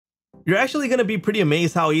You're actually going to be pretty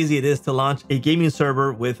amazed how easy it is to launch a gaming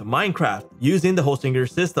server with Minecraft using the Hostinger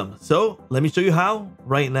system. So let me show you how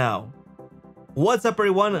right now. What's up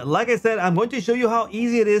everyone? Like I said, I'm going to show you how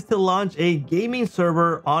easy it is to launch a gaming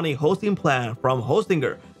server on a hosting plan from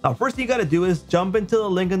Hostinger. Now, first thing you got to do is jump into the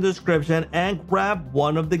link in the description and grab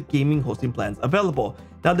one of the gaming hosting plans available.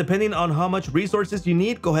 Now, depending on how much resources you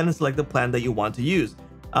need, go ahead and select the plan that you want to use.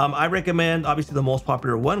 I recommend obviously the most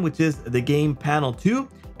popular one, which is the Game Panel 2.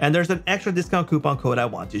 And there's an extra discount coupon code I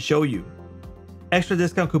want to show you.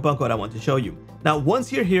 Now,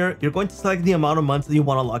 once you're here, you're going to select the amount of months that you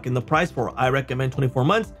want to lock in the price for. I recommend 24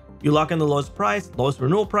 months. You lock in the lowest price, lowest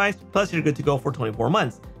renewal price, plus you're good to go for 24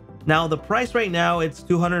 months. Now, the price right now, it's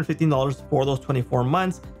 $215 for those 24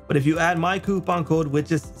 months. But if you add my coupon code,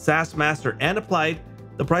 which is Saas Master and applied,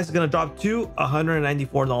 the price is going to drop to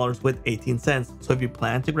 $194 with 18 cents. So if you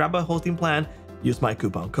plan to grab a hosting plan, use my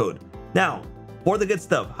coupon code. Now, for the good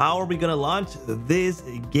stuff, how are we going to launch this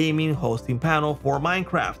gaming hosting panel for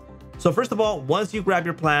Minecraft? So first of all, once you grab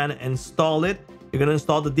your plan, install it, you're going to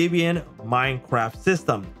install the Debian Minecraft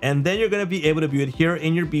system. And then you're going to be able to view it here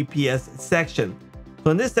in your VPS section. So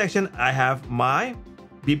in this section, I have my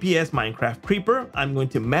VPS Minecraft Creeper. I'm going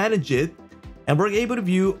to manage it. And we're able to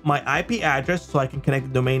view my IP address so I can connect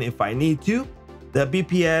the domain if I need to. The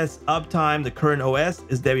VPS uptime, the current OS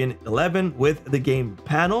is Debian 11 with the game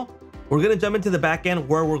panel. We're going to jump into the backend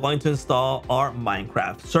where we're going to install our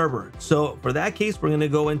Minecraft server. So for that case, we're going to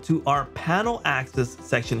go into our panel access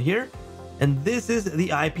section here. And this is the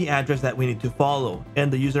IP address that we need to follow.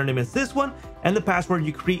 And the username is this one. And the password,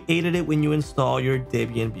 you created it when you install your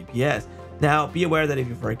Debian VPS. Now, be aware that if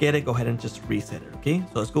you forget it, go ahead and just reset it, okay?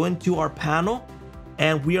 So let's go into our panel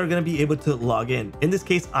and we are going to be able to log in. In this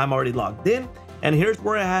case, I'm already logged in. And here's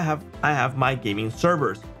where I have my gaming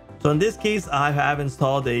servers. So in this case, I have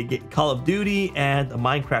installed a Call of Duty and a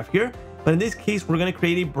Minecraft here. But in this case, we're going to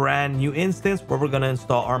create a brand new instance where we're going to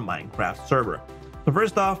install our Minecraft server. So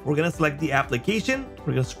first off, we're going to select the application.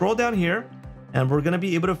 We're going to scroll down here and we're going to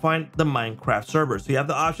be able to find the Minecraft server. So you have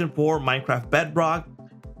the option for Minecraft Bedrock,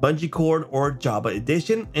 Bungee Cord, or Java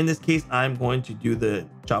Edition. In this case, I'm going to do the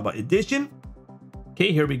Java Edition.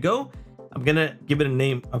 Okay, here we go. I'm going to give it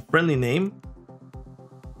a friendly name,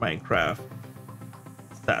 Minecraft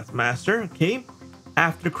Saas Master. Okay,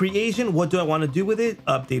 after creation, what do I want to do with it?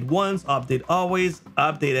 Update once, update always,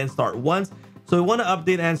 update and start once. So we want to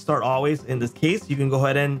update and start always. In this case, you can go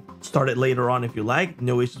ahead and start it later on if you like,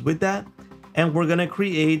 no issues with that. And we're going to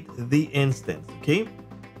create the instance. Okay,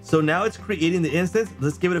 so now it's creating the instance.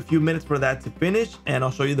 Let's give it a few minutes for that to finish and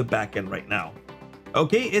I'll show you the backend right now.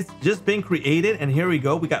 Okay, it's just been created and here we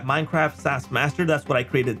go. We got Minecraft Saas Master. That's what I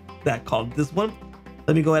created, that called this one.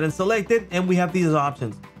 Let me go ahead and select it and we have these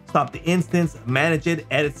options. Stop the instance, manage it,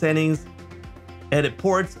 edit settings, edit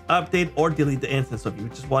ports, update, or delete the instance. So if you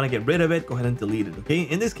just want to get rid of it, go ahead and delete it, okay?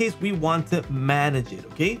 In this case, we want to manage it,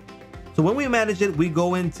 okay? So when we manage it, we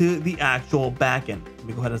go into the actual backend. Let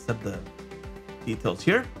me go ahead and set the details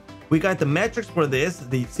here. We got the metrics for this,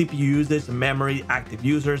 the CPU usage, memory, active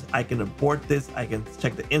users. I can import this, I can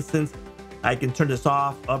check the instance, I can turn this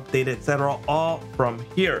off, update it, etc. all from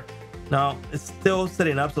here. Now it's still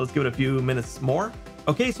setting up, so let's give it a few minutes more.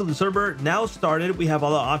 Okay, so the server now started. We have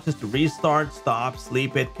all the options to restart, stop,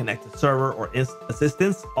 sleep it, connect the server, or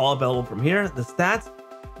assistance, all available from here. The stats,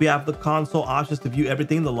 we have the console options to view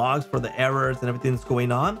everything, the logs for the errors and everything that's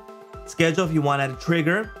going on. Schedule if you want to add a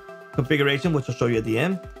trigger, configuration, which I'll show you at the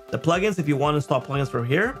end. The plugins, if you want to install plugins from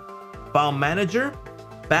here. File manager,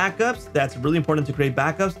 backups, that's really important to create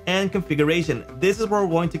backups, and configuration. This is where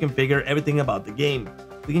we're going to configure everything about the game.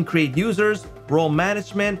 We can create users, role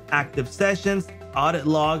management, active sessions, audit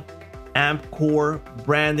log, amp core,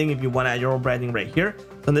 branding if you want to add your own branding right here.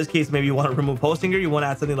 So in this case, maybe you want to remove Hostinger, you want to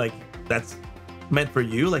add something like that's meant for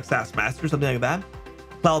you, like Saas Master, something like that.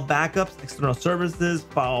 Cloud backups, external services,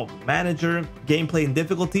 file manager, gameplay and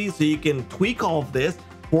difficulty. So you can tweak all of this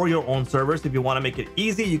for your own servers. If you want to make it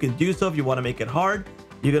easy, you can do so. If you want to make it hard,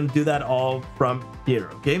 you're going to do that all from here,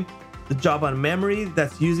 okay? The job on memory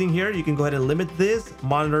that's using here, you can go ahead and limit this,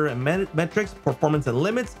 monitor and metrics, performance and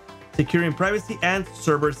limits, security and privacy, and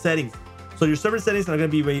server settings. So your server settings are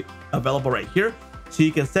going to be available right here. So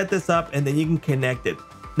you can set this up and then you can connect it.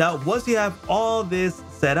 Now, once you have all this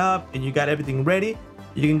set up and you got everything ready,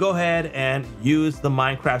 you can go ahead and use the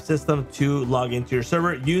Minecraft system to log into your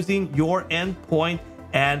server using your endpoint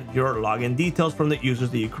and your login details from the users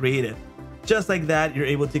that you created. Just like that, you're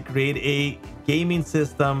able to create a gaming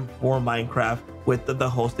system for Minecraft with the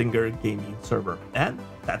Hostinger gaming server. And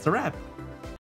that's a wrap.